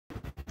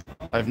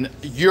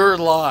You're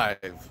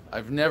live.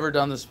 I've never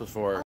done this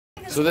before.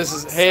 So this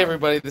is, hey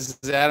everybody, this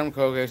is Adam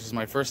Kokesh. This is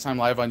my first time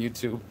live on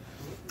YouTube.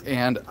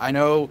 And I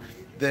know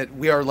that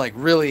we are like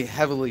really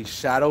heavily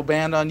shadow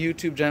banned on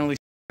YouTube generally.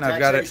 I've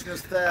got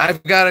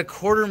a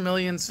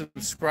 250,000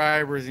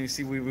 subscribers, and you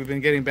see we've been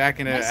getting back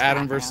into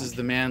Adam versus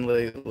the Man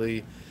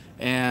lately.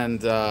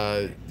 And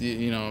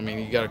you know, I mean,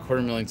 you got a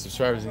 250,000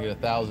 subscribers and you get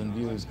 1,000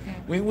 views.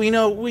 We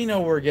know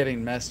we're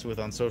getting messed with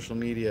on social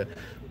media,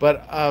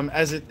 but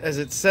as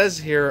it says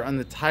here on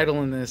the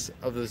title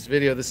of this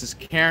video, this is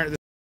Caryn. This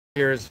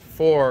here is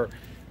for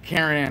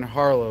Caryn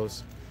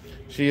Harlos.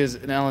 She is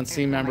an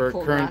LNC member,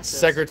 current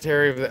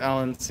secretary of the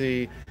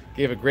LNC.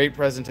 Gave a great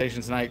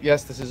presentation tonight.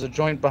 Yes, this is a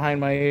joint behind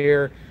my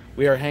ear.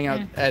 We are hanging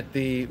out at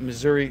the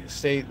Missouri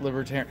State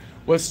Libertarian.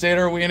 What state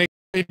are we in?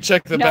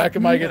 Check the back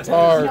of my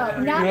guitar. No,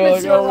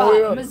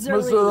 not Missouri.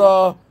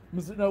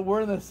 Missouri. No,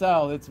 we're in the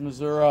South. It's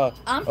Missouri.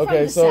 I'm from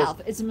the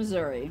South. It's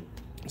Missouri.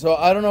 So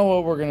I don't know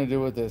what we're gonna do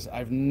with this.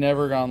 I've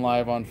never gone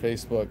live on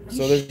Facebook.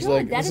 So there's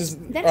like that this is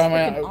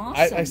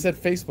awesome. I said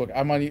Facebook.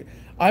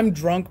 I'm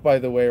drunk, by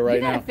the way,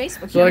 right now.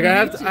 Facebook, so like I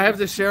have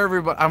to share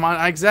everybody. I'm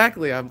on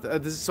exactly.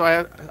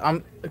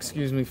 I'm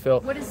excuse me,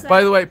 Phil. What is that?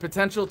 By the way,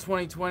 potential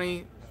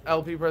 2020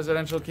 LP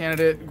presidential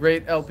candidate,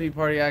 great LP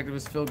party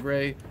activist Phil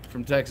Gray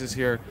from Texas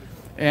here,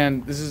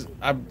 and this is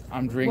I'm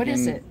drinking. What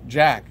is it?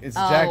 Jack. It's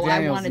Jack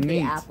Daniel's. I wanted neat.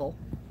 the apple.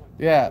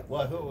 Yeah.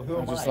 Well, who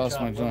I just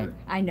lost my joint.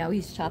 I know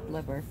he's chopped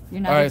liver.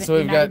 You're not. All right, even, so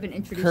we've got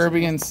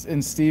Kirby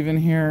and Steven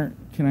here.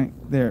 Can I?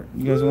 There.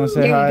 You guys want to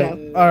say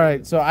hi? All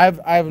right. So I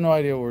have no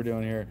idea what we're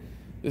doing here.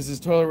 This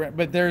is totally.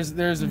 But there's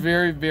a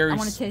very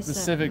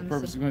specific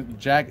purpose.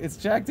 Jack. It's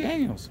Jack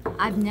Daniels.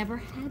 I've never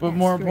had. But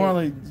more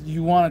importantly,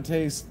 you want to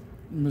taste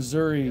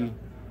Missouri.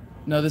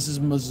 No, this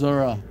is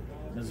Missouri.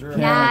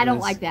 Nah, I don't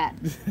like that.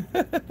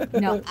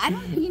 No, I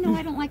don't. You know,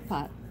 I don't like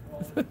pot.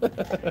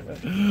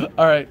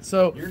 All right,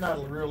 so you're not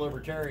a real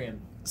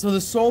libertarian. So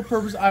the sole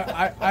purpose,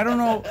 I don't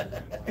know,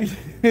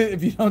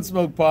 if you don't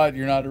smoke pot,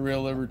 you're not a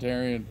real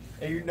libertarian.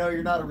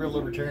 You're not a real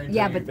libertarian.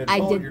 Yeah, but I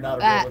did. You're not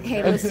a real libertarian.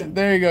 Hey, listen.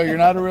 There you go. You're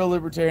not a real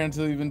libertarian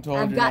until you've been told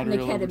I've you're not a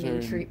real gotten the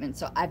libertarian. ketamine treatment,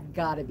 so I've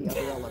got to be a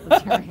real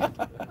libertarian.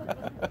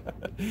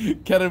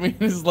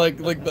 Ketamine is like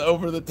the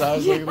over the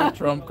top, like the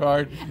Trump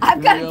card.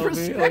 I've got a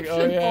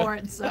prescription for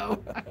it,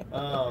 so.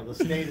 Oh, the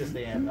state is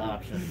the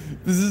option.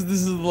 This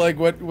is like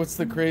what's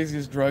the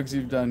craziest drugs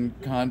you've done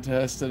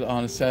contest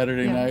on a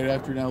Saturday night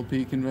after an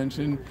LP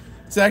convention?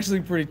 It's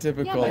actually pretty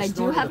typical. Yeah, but I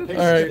do have a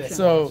All right,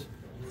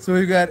 so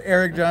we've got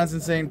Eric Johnson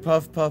saying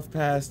puff puff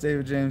pass.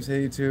 David James,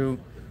 hey you too.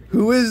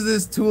 Who is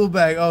this tool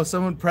bag? Oh,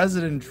 someone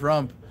President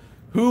Trump.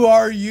 Who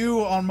are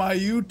you on my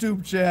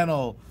YouTube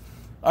channel?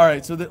 All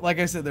right, so like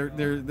I said,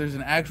 there's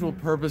an actual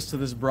purpose to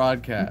this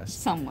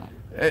broadcast. Somewhat.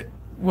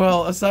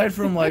 Well, aside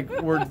from like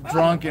we're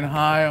drunk and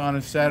high on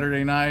a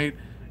Saturday night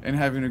and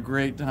having a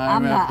great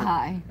time. I'm not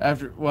high.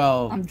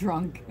 I'm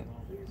drunk.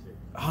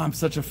 Oh, I'm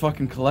such a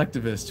fucking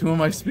collectivist. Who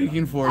am I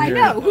speaking for here? I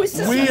know. Who's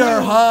this? We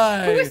are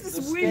high. Who is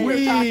this we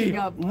we're talking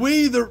of?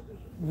 We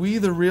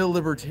the real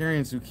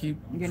libertarians who keep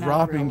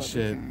dropping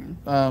shit.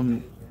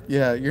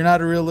 Yeah, you're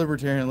not a real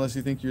libertarian unless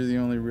you think you're the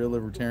only real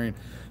libertarian.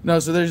 No,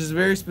 so there's this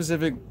very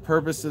specific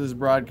purpose to this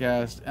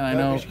broadcast, and I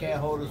know can't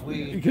hold his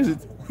weed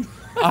because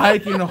I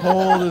can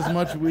hold as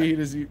much weed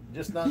as you.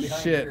 Just not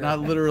behind shit, not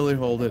literally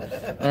hold it.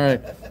 All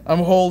right, I'm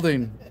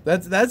holding.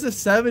 That's a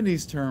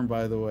 '70s term,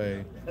 by the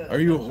way. Are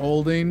you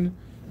holding?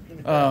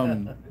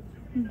 But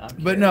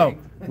no,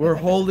 we're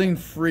holding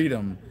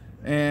freedom,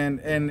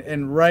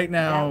 and right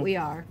now we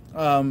are.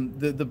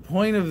 The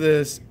point of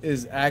this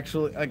is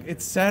actually like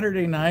it's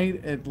Saturday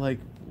night at like.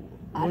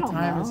 I don't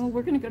know.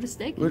 We're gonna go to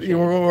steak.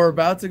 We're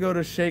about to go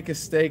to shake a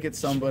steak at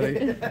somebody,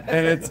 and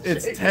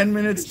it's 10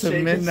 minutes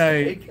to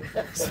midnight.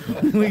 So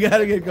we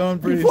gotta get going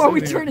pretty before soon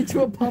we turn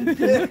into a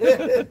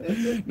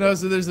pumpkin. No,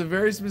 so there's a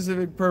very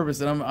specific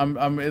purpose, and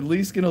I'm at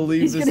least gonna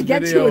leave this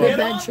video to it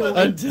eventually.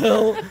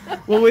 Until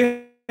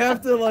we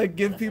have to like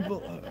give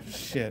people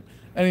shit.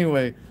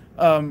 Anyway,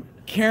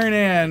 Caryn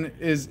Ann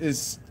is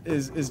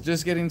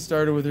just getting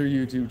started with her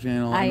YouTube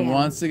channel and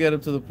wants to get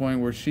up to the point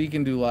where she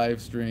can do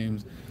live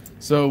streams.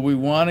 So we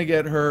want to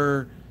get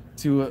her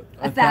to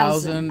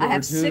 1,000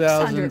 or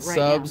 2,000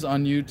 subs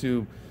on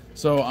YouTube.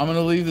 So I'm gonna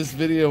leave this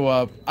video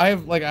up. I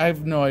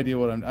have no idea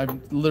what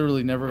I've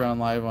literally never gone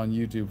live on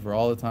YouTube for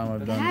all the time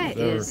I've done.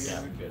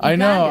 I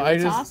know.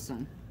 It's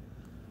awesome.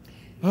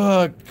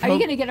 Are you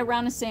gonna get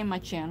around to saying my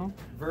channel?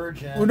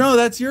 Virgin. Well, no,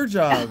 that's your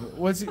job.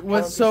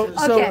 So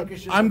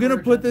I'm gonna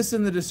put this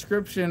in the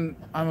description.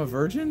 I'm a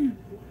virgin.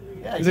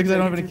 Yeah, is it because I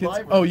don't have any kids?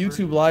 Oh,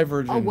 YouTube Live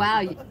virgin. Oh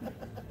wow.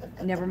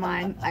 Never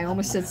mind. I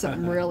almost said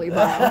something really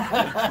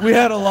bad. We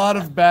had a lot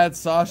of bad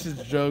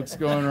sausage jokes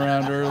going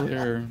around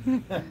earlier.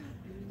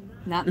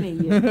 Not me.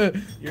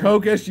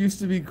 Kokesh used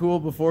to be cool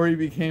before he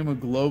became a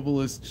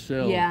globalist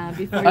shill. Yeah,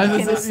 before he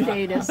became a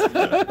statist.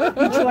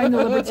 You joined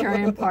the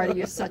Libertarian Party.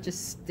 You're such a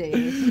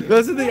statist.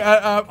 That's the thing.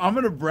 I'm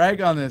gonna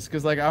brag on this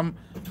because like I'm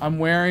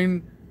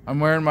wearing I'm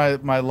wearing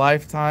my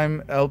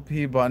Lifetime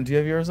LP button. Do you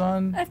have yours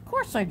on? Of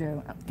course I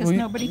do, because Well,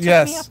 nobody took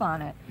yes. me up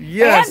on it.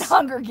 Yes. And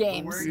Hunger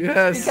Games.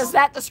 Yes. Because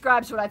that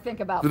describes what I think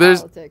about There's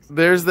politics.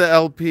 there's the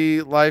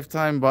LP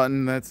Lifetime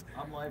button. That's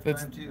I'm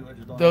That's- Lifetime too. I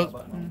just don't those. have a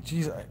button.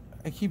 Jeez,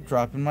 I keep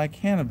dropping my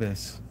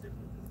cannabis.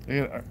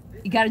 I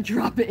You got to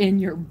drop it in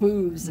your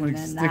booze, and Like,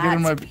 then stick it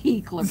in that's my-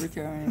 peak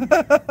libertarian.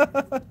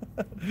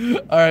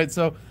 All right,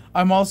 so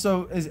I'm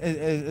also,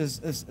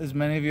 as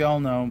many of you all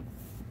know,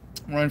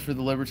 running for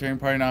the Libertarian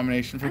Party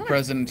nomination for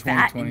president in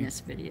Fat in 2020. this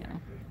video.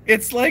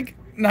 It's like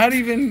not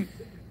even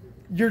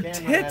your Camera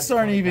tits has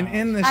aren't 20 even pounds.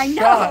 in the I know,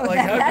 shot. Like,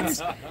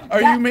 that's-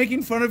 are that- you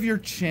making fun of your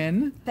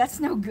chin? That's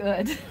no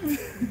good.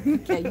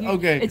 Okay,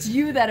 Okay. It's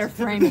you that are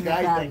framing it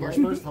Guy that thing. You're way.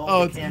 supposed to hold Oh,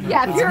 the it's- camera.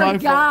 Yeah, if It's you're my a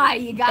fault. guy,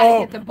 you gotta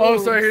get the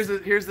boobs. So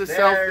here's the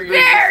self. There you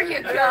There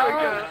you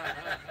go.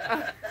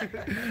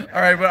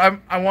 All right, but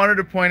I wanted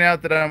to point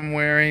out that I'm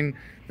wearing.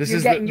 This You're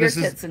is getting your this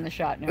tits is in the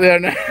shot now. yeah,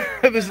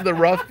 no, this is the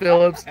Ruff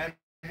Phillips And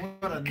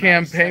what a nice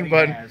campaign setting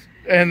button, he has.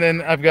 and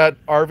then I've got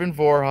Arvin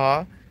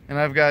Vorha, and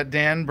I've got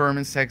Dan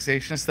Berman's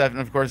taxation stuff, and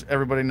of course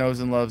everybody knows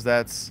and loves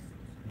that's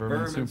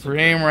Berman Berman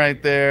Supreme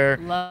right there.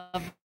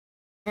 Love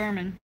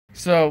Berman.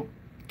 So,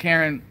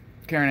 Caryn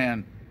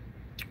Ann,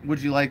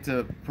 would you like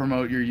to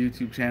promote your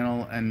YouTube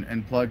channel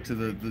and plug to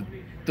the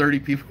 30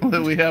 people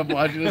that we have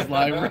watching us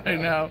live right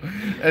now?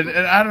 And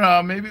I don't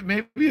know,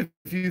 maybe a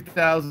few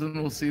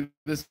thousand will see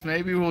this.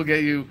 Maybe we'll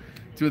get you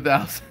to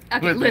 1,000.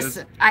 Okay, with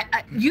listen.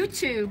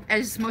 YouTube,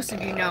 as most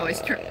of you know, is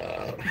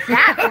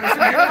that was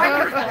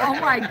wonderful. Oh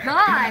my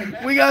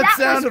God. We got that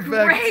sound was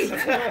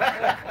effects.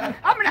 Great.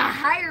 I'm gonna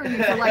hire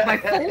you for like my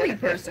Foley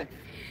person.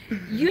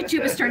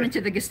 YouTube has turned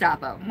into the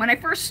Gestapo. When I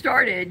first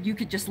started, you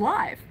could just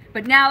live,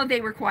 but now they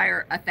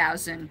require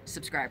 1,000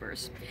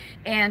 subscribers.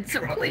 And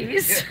so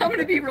please, I'm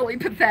gonna be really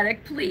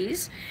pathetic,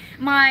 please.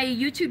 My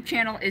YouTube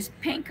channel is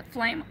Pink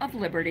Flame of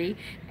Liberty,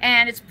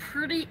 and it's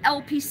pretty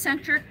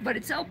LP-centric, but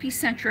it's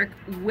LP-centric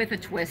with a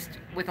twist,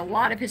 with a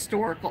lot of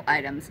historical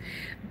items.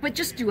 But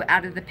just do it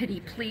out of the pity,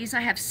 please. I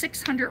have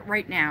 600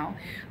 right now.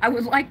 I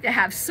would like to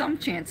have some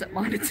chance at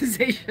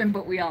monetization,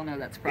 but we all know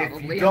that's If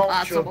probably you don't,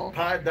 impossible.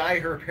 she'll dye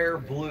her hair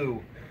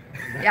blue.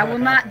 Yeah, I will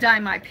not dye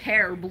my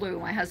hair blue.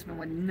 My husband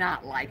would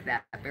not like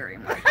that very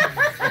much.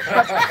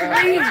 But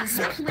please,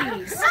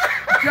 please,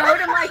 go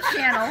to my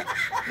channel,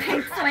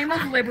 Pink Flame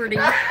of Liberty,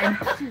 and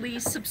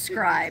please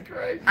subscribe.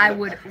 I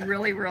would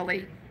really,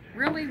 really,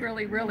 really,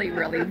 really, really,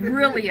 really,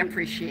 really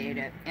appreciate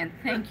it. And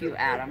thank you,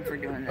 Adam, for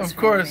doing this. Of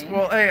course. For me.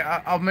 Well, hey,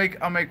 I'll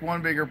make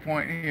one bigger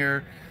point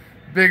here.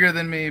 Bigger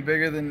than me,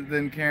 bigger than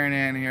Caryn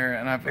Ann here,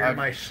 and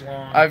My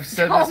schlong. I've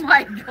said Oh this.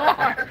 my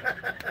God.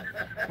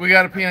 We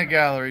got a peanut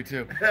gallery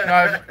too.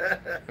 No,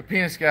 a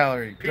penis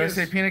gallery. Did I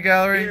say peanut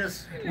gallery?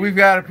 Penis. We've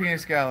got a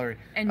penis gallery.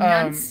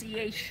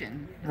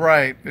 Enunciation.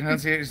 Right,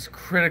 enunciation is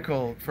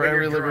critical for When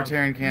every you're drunk.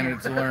 libertarian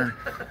candidate to learn.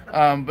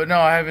 But no,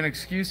 I have an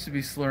excuse to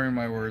be slurring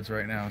my words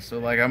right now. So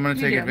like, I'm gonna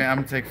You take do. I'm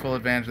gonna take full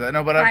advantage of that.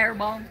 No, but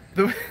Fireball.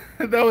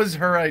 that was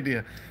her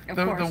idea. Of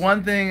The course.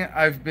 one thing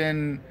I've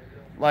been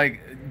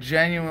like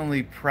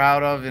genuinely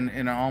proud of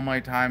in all my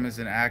time as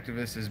an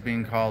activist is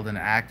being called an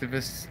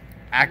activist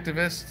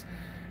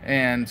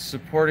and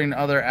supporting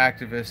other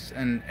activists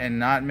and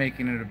not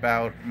making it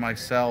about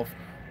myself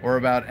or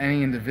about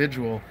any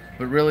individual,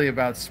 but really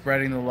about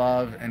spreading the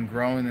love and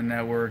growing the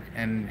network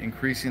and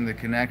increasing the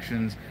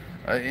connections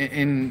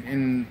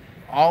in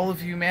all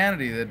of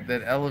humanity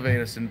that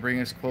elevate us and bring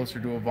us closer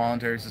to a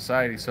voluntary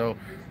society. So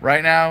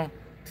right now,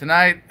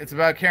 tonight, it's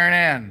about Caryn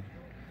Ann,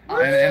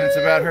 and it's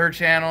about her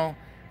channel,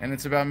 and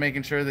it's about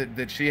making sure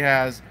that she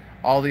has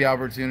all the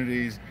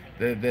opportunities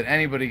that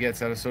anybody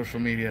gets out of social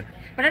media.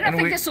 But I don't And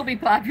think we- this will be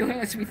popular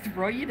unless we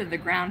throw you to the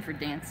ground for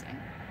dancing.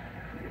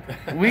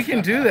 We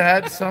can do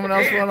that. Someone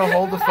else want to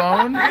hold the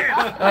phone?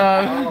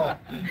 Oh,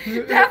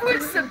 That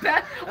was the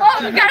best. Oh,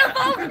 we got a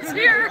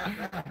volunteer.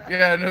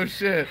 Yeah, no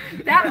shit.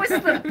 That was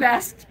the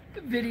best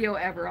video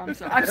ever. I'm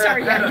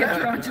sorry you had to get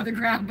thrown to the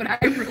ground, but I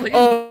really.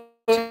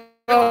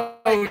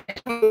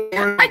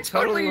 I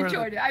totally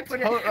enjoyed it. I put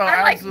it.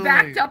 I like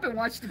backed up and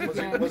watched it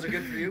again. was it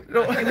good for you?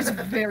 It was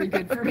very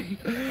good for me.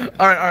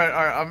 All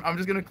right. I'm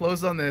just gonna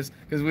close on this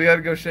because we got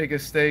to go shake a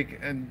steak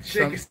and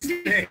Shake a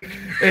stick.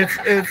 It's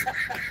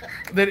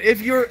that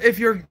if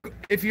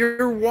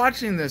you're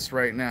watching this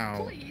right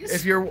now, Please.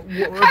 if you're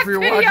Pity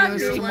watching on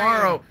this me.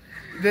 tomorrow,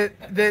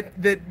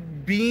 that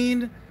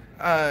being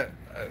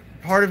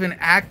part of an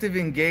active,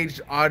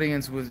 engaged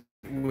audience with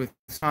 //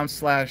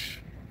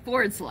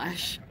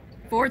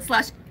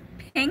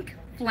 Pink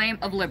Flame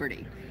of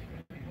Liberty.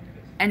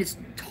 And it's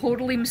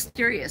totally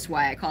mysterious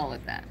why I call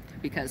it that,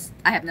 because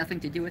I have nothing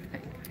to do with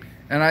pink.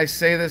 And I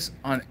say this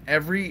on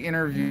every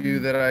interview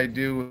that I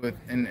do with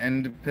an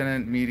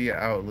independent media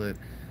outlet,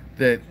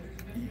 that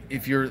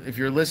if you're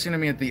listening to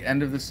me at the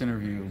end of this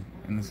interview,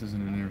 and this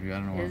isn't an interview, I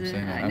don't know why I'm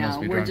saying that. I must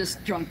know, be we're drunk.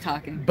 just drunk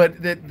talking.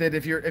 But that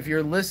if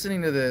you're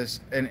listening to this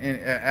and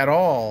at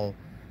all,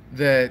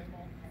 that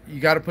you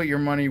got to put your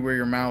money where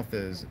your mouth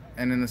is,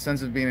 and in the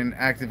sense of being an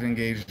active,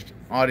 engaged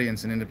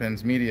audience in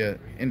independent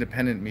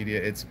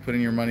media, it's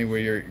putting your money where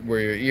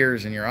your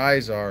ears and your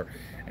eyes are,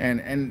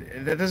 and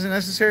that doesn't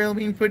necessarily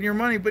mean putting your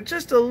money, but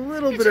just a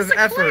little bit of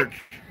effort.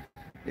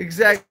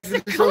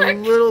 Exactly, just a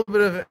little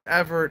bit of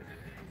effort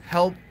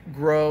help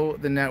grow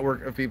the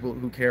network of people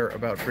who care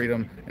about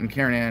freedom. And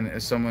Caryn Ann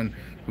is someone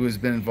who has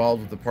been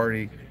involved with the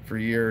party for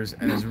years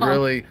and is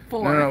really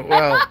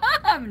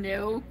I'm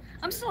new.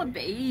 I'm still a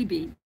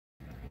baby.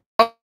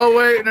 Oh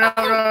wait, no,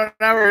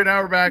 now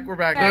we're back. We're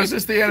back. No, it's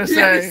just the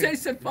NSA.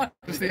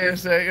 Just the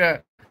NSA, yeah.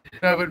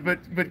 No,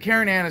 but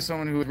Caryn Ann is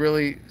someone who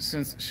really,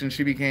 since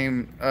she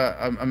became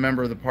a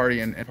member of the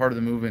party and part of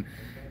the movement,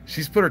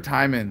 she's put her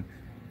time in,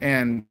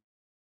 and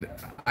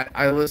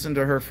I listened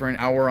to her for an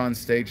hour on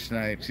stage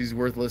tonight. She's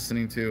worth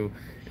listening to.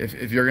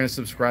 If you're going to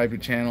subscribe to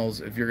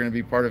channels, if you're going to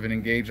be part of an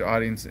engaged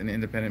audience in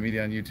independent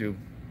media on YouTube,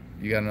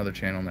 you got another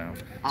channel now.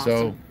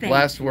 Awesome. So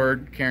last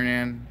word, Caryn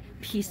Ann.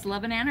 Peace,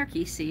 love, and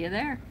anarchy. See you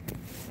there.